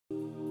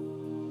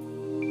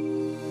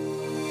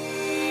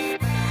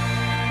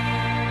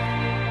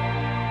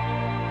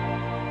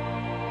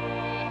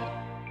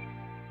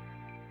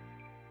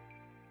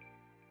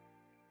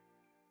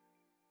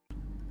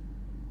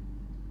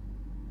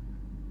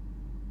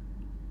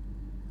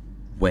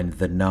When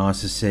the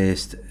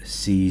narcissist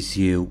sees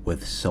you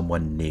with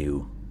someone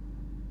new.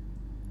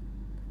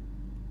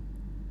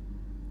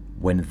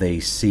 When they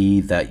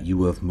see that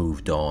you have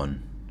moved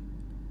on.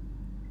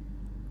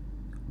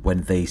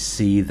 When they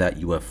see that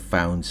you have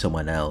found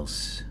someone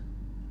else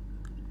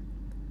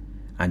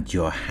and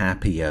you're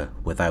happier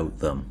without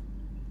them.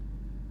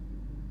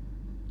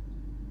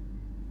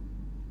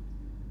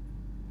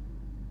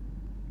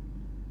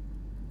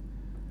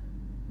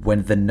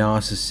 When the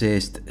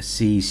narcissist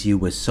sees you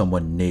with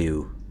someone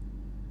new,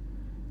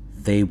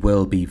 they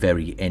will be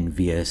very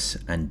envious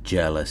and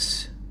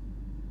jealous.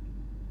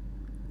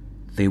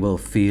 They will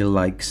feel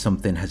like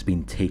something has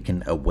been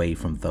taken away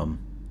from them,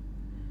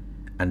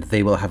 and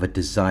they will have a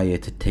desire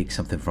to take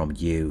something from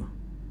you.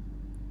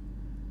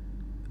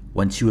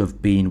 Once you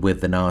have been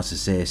with the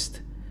narcissist,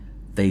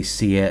 they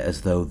see it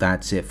as though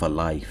that's it for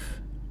life.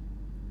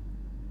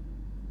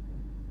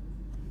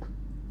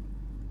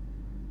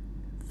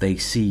 They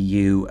see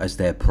you as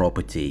their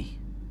property,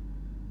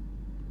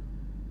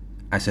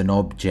 as an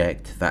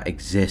object that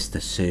exists to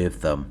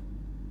serve them.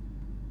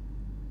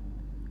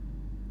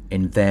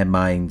 In their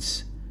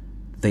minds,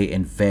 they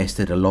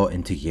invested a lot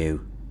into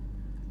you,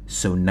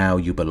 so now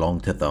you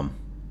belong to them.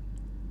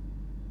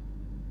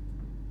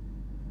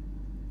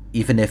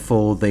 Even if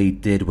all they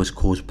did was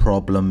cause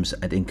problems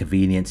and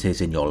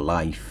inconveniences in your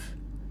life,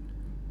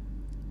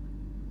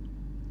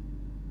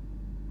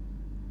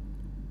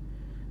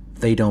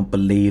 they don't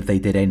believe they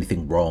did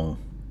anything wrong.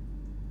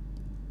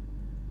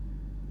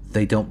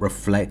 They don't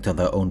reflect on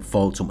their own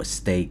faults or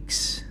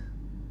mistakes.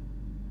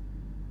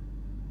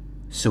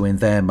 So in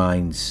their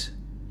minds,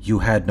 you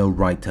had no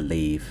right to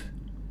leave.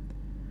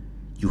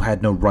 You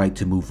had no right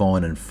to move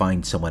on and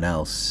find someone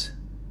else.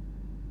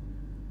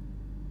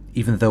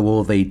 Even though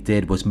all they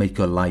did was make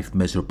your life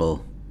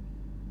miserable.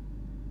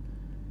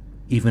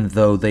 Even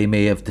though they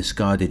may have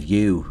discarded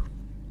you.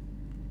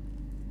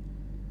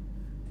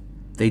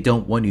 They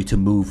don't want you to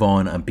move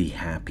on and be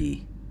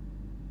happy.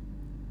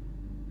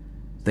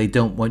 They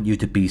don't want you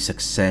to be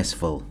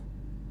successful.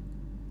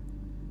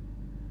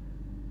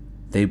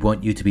 They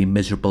want you to be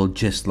miserable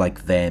just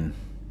like them.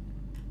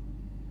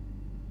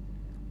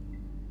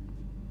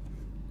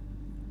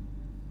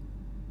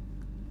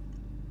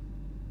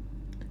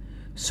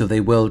 So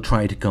they will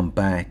try to come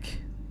back.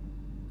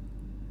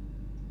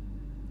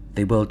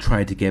 They will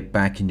try to get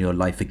back in your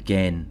life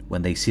again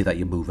when they see that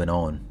you're moving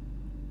on.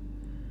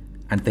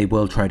 And they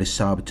will try to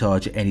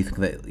sabotage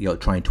anything that you're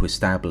trying to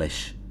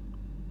establish.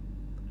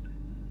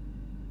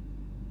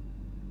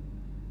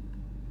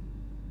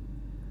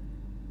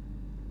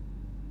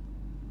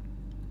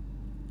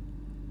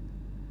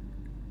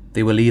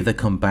 They will either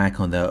come back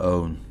on their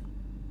own,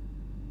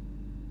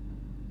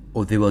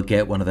 or they will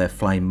get one of their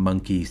flying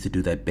monkeys to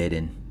do their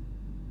bidding.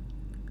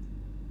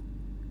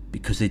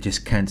 Because they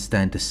just can't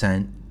stand to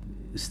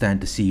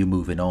see you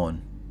moving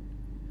on.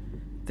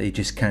 They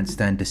just can't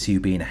stand to see you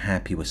being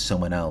happy with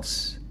someone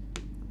else.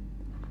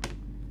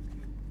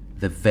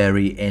 They're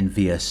very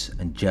envious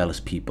and jealous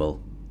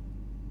people.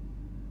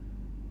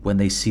 When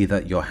they see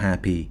that you're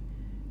happy,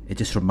 it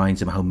just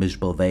reminds them how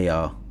miserable they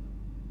are.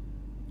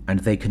 And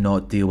they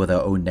cannot deal with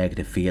their own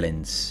negative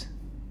feelings.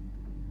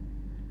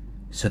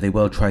 So they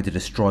will try to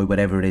destroy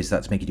whatever it is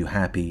that's making you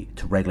happy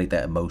to regulate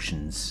their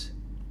emotions.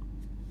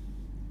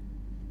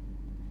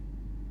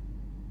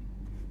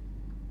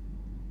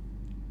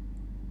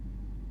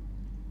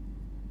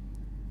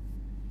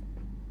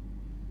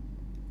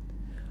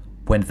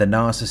 When the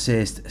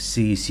narcissist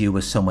sees you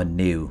as someone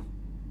new,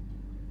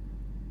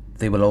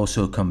 they will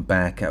also come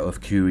back out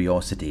of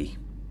curiosity,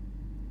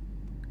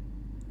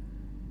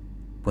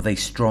 with a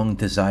strong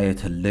desire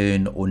to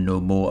learn or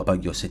know more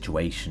about your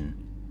situation.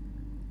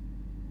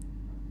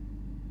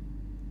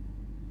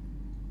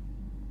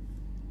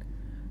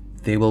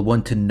 They will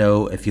want to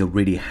know if you're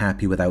really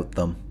happy without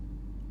them,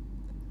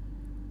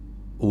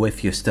 or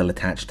if you're still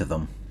attached to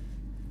them.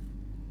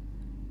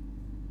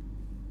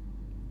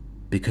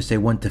 Because they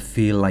want to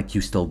feel like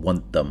you still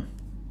want them.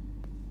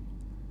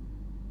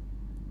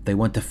 They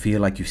want to feel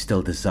like you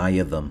still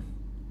desire them.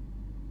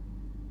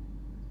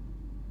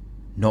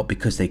 Not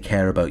because they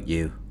care about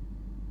you,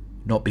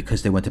 not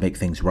because they want to make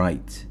things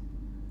right,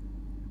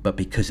 but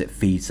because it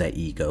feeds their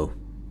ego.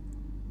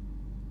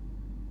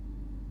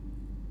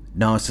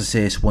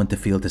 Narcissists want to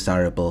feel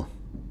desirable.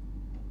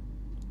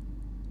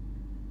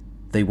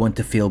 They want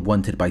to feel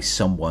wanted by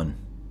someone.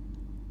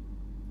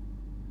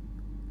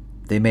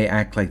 They may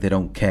act like they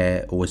don't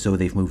care or as though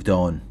they've moved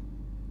on,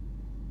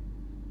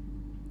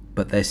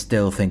 but they're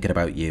still thinking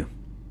about you.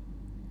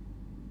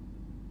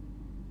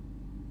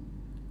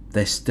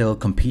 They're still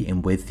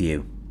competing with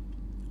you.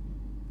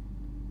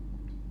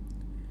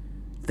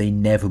 They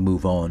never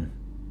move on.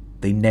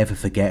 They never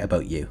forget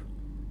about you.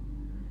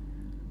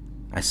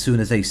 As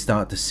soon as they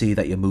start to see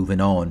that you're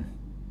moving on,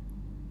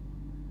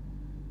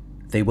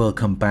 they will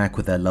come back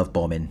with their love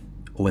bombing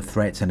or with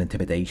threats and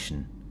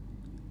intimidation.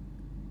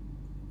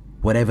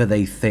 Whatever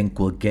they think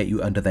will get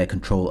you under their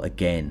control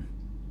again.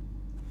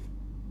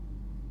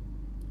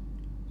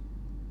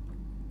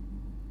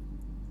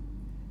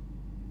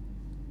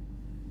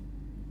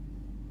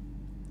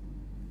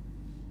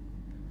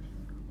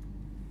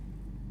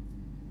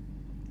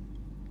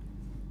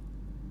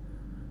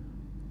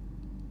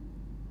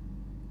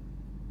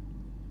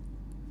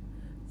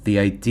 The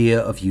idea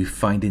of you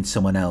finding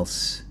someone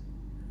else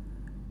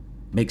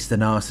makes the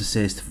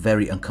narcissist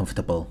very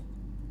uncomfortable.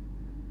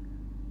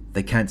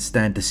 They can't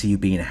stand to see you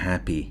being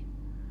happy.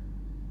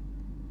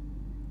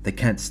 They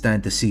can't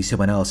stand to see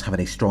someone else having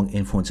a strong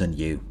influence on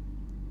you.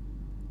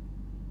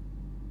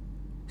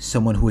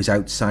 Someone who is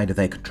outside of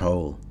their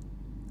control.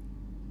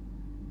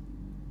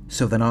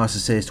 So the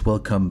narcissist will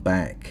come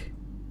back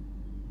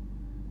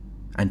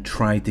and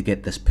try to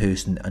get this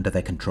person under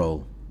their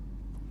control.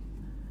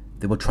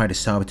 They will try to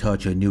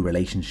sabotage your new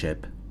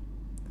relationship.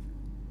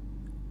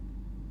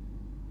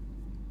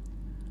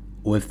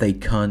 Or if they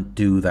can't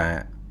do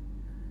that,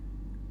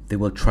 they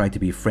will try to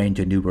befriend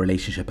your new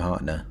relationship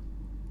partner.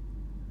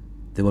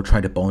 They will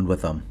try to bond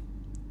with them.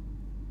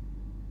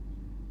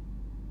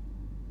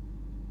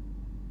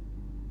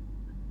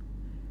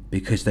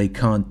 Because they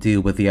can't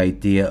deal with the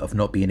idea of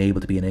not being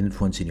able to be an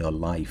influence in your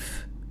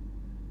life.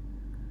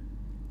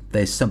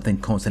 There's something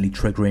constantly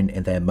triggering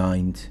in their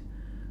mind,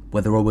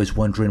 where they're always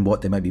wondering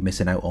what they might be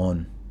missing out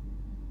on.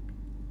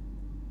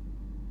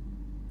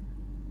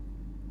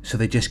 So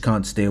they just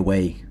can't stay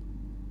away.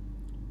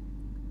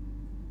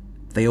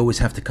 They always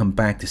have to come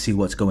back to see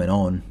what's going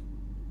on,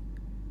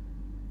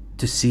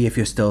 to see if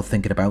you're still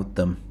thinking about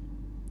them,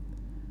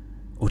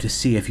 or to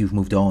see if you've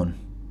moved on.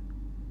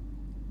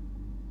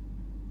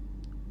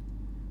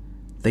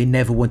 They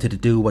never wanted to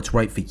do what's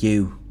right for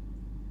you.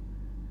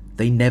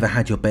 They never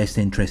had your best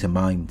interest in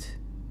mind.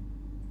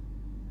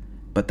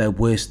 But their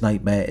worst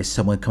nightmare is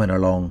someone coming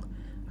along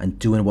and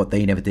doing what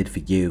they never did for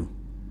you.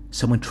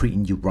 Someone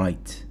treating you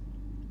right.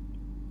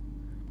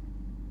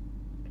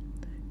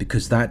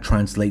 Because that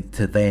translates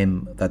to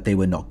them that they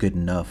were not good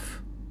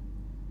enough.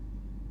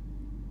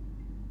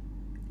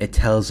 It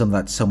tells them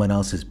that someone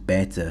else is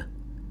better,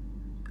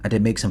 and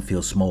it makes them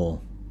feel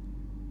small.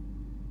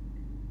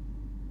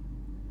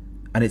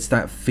 And it's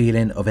that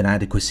feeling of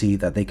inadequacy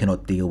that they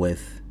cannot deal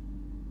with.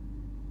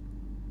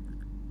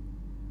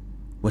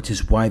 Which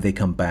is why they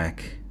come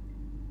back.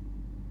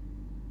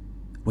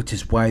 Which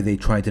is why they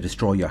try to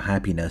destroy your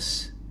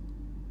happiness.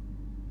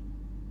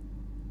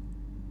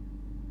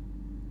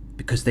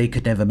 Because they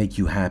could never make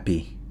you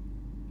happy.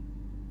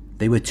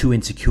 They were too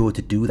insecure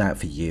to do that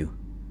for you.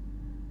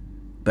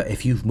 But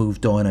if you've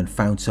moved on and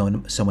found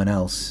someone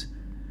else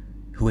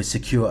who is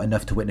secure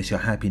enough to witness your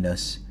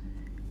happiness,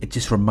 it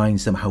just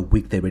reminds them how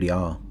weak they really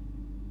are.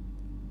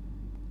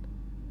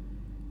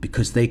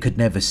 Because they could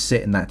never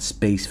sit in that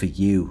space for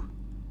you.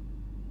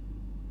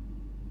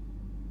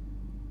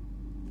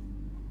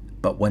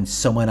 But when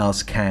someone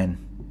else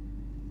can,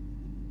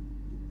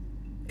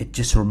 it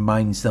just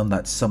reminds them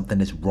that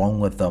something is wrong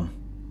with them.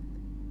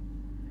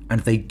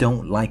 And they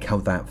don't like how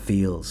that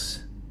feels.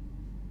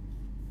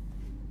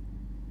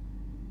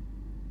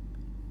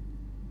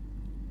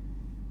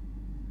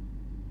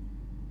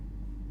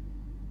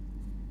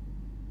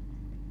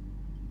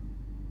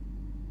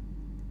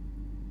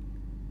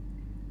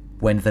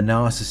 When the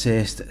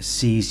narcissist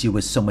sees you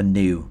as someone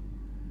new,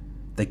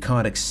 they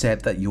can't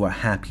accept that you are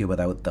happier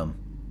without them.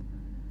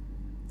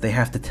 They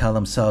have to tell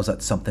themselves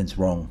that something's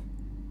wrong.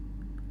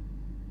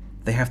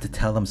 They have to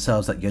tell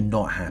themselves that you're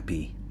not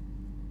happy.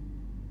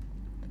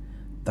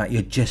 That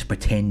you're just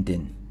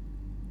pretending.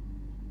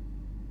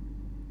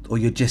 Or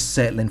you're just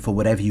settling for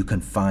whatever you can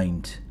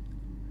find.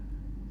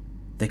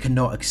 They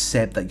cannot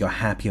accept that you're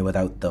happier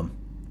without them.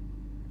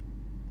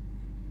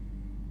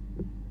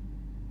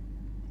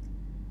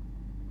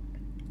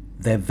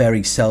 They're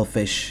very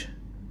selfish.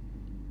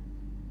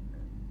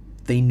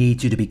 They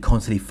need you to be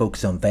constantly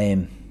focused on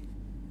them.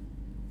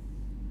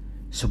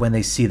 So when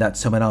they see that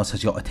someone else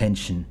has your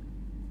attention,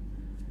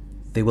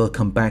 they will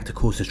come back to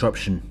cause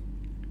disruption.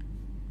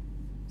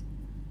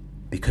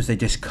 Because they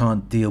just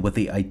can't deal with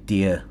the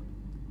idea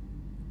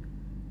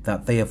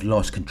that they have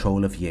lost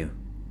control of you.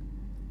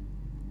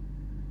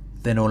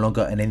 They're no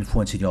longer an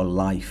influence in your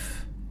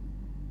life.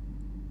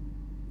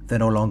 They're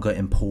no longer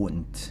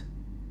important.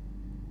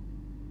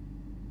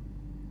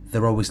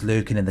 They're always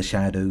lurking in the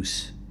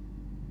shadows.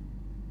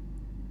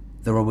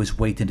 They're always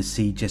waiting to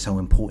see just how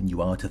important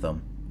you are to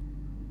them.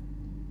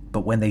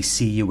 But when they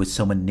see you as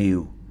someone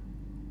new,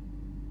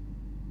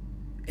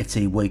 it's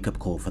a wake-up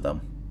call for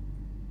them.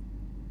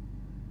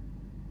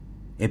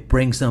 It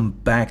brings them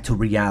back to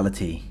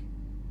reality.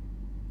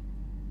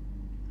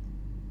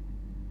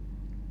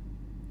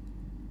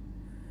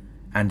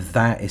 And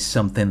that is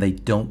something they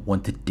don't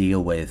want to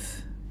deal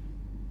with.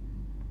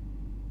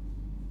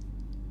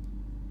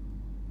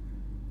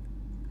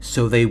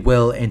 So they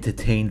will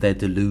entertain their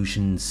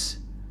delusions,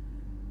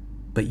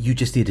 but you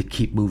just need to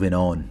keep moving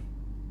on.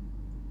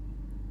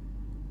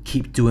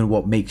 Keep doing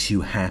what makes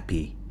you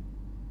happy.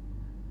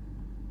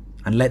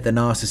 And let the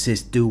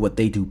narcissist do what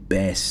they do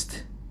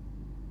best.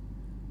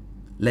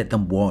 Let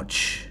them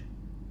watch.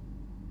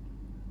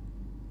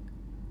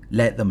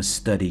 Let them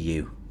study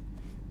you.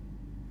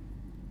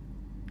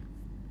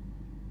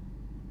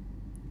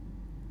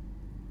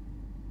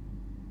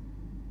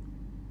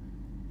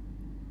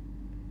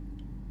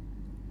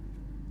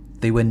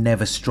 They were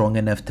never strong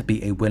enough to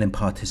be a willing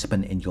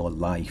participant in your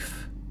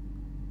life.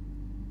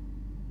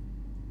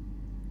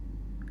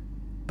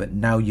 but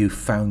now you've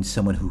found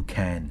someone who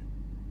can.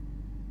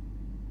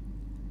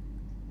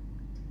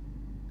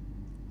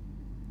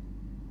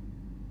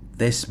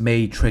 This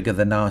may trigger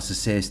the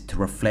narcissist to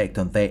reflect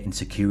on their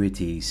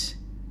insecurities,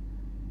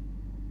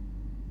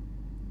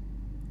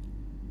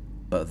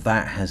 but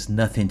that has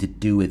nothing to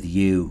do with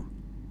you.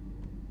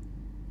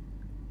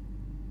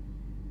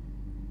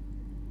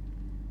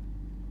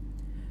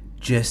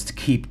 Just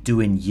keep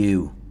doing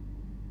you.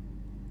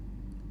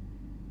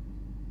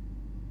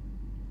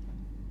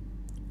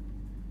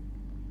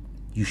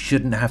 You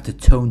shouldn't have to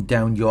tone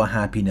down your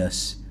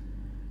happiness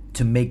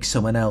to make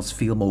someone else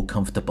feel more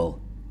comfortable.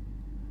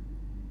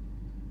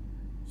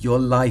 Your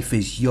life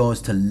is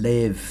yours to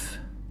live.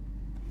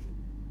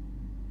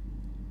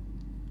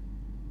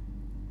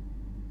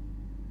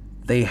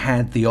 They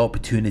had the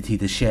opportunity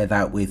to share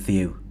that with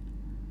you,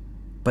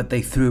 but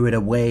they threw it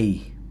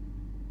away.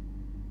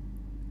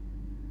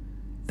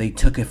 They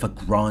took it for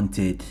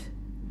granted.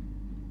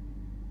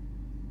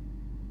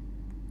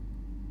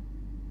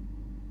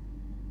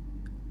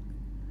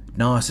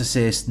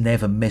 Narcissists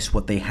never miss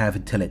what they have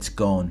until it's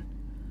gone,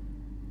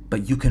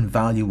 but you can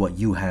value what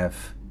you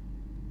have.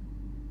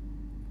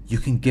 You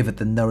can give it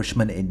the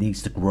nourishment it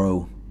needs to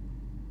grow,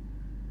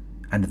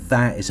 and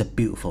that is a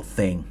beautiful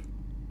thing.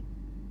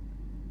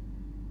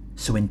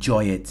 So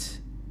enjoy it,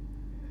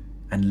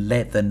 and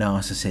let the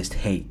narcissist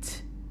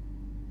hate.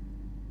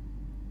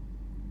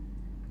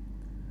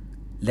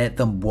 Let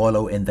them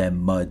wallow in their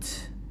mud,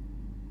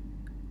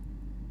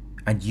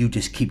 and you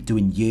just keep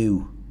doing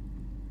you.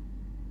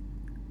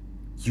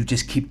 You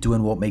just keep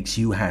doing what makes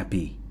you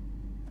happy.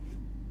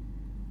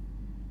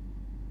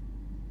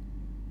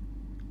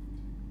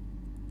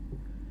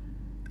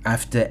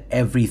 After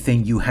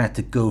everything you had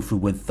to go through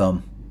with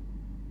them,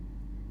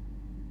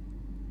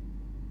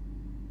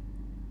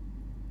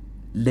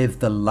 live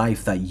the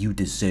life that you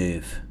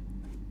deserve.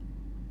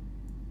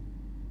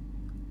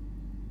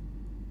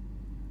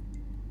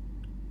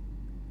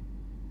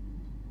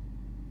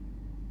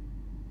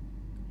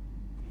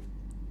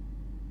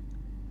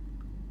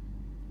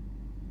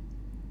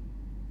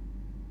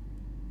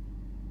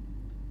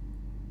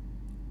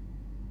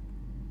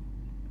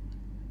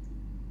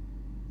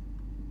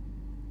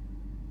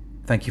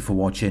 Thank you for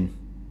watching.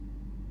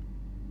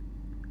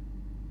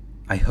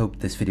 I hope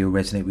this video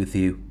resonated with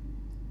you.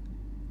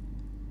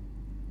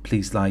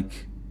 Please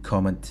like,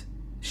 comment,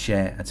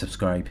 share and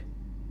subscribe.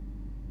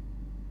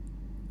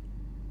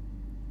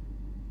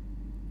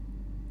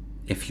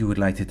 If you would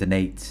like to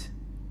donate,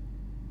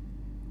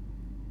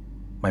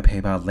 my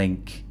PayPal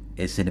link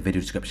is in the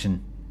video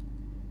description.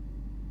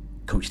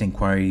 Coaching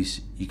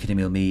inquiries, you can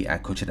email me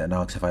at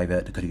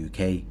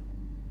coaching@narcsurvivor.co.uk.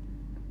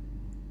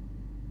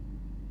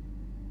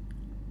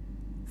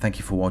 Thank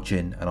you for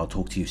watching, and I'll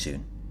talk to you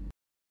soon.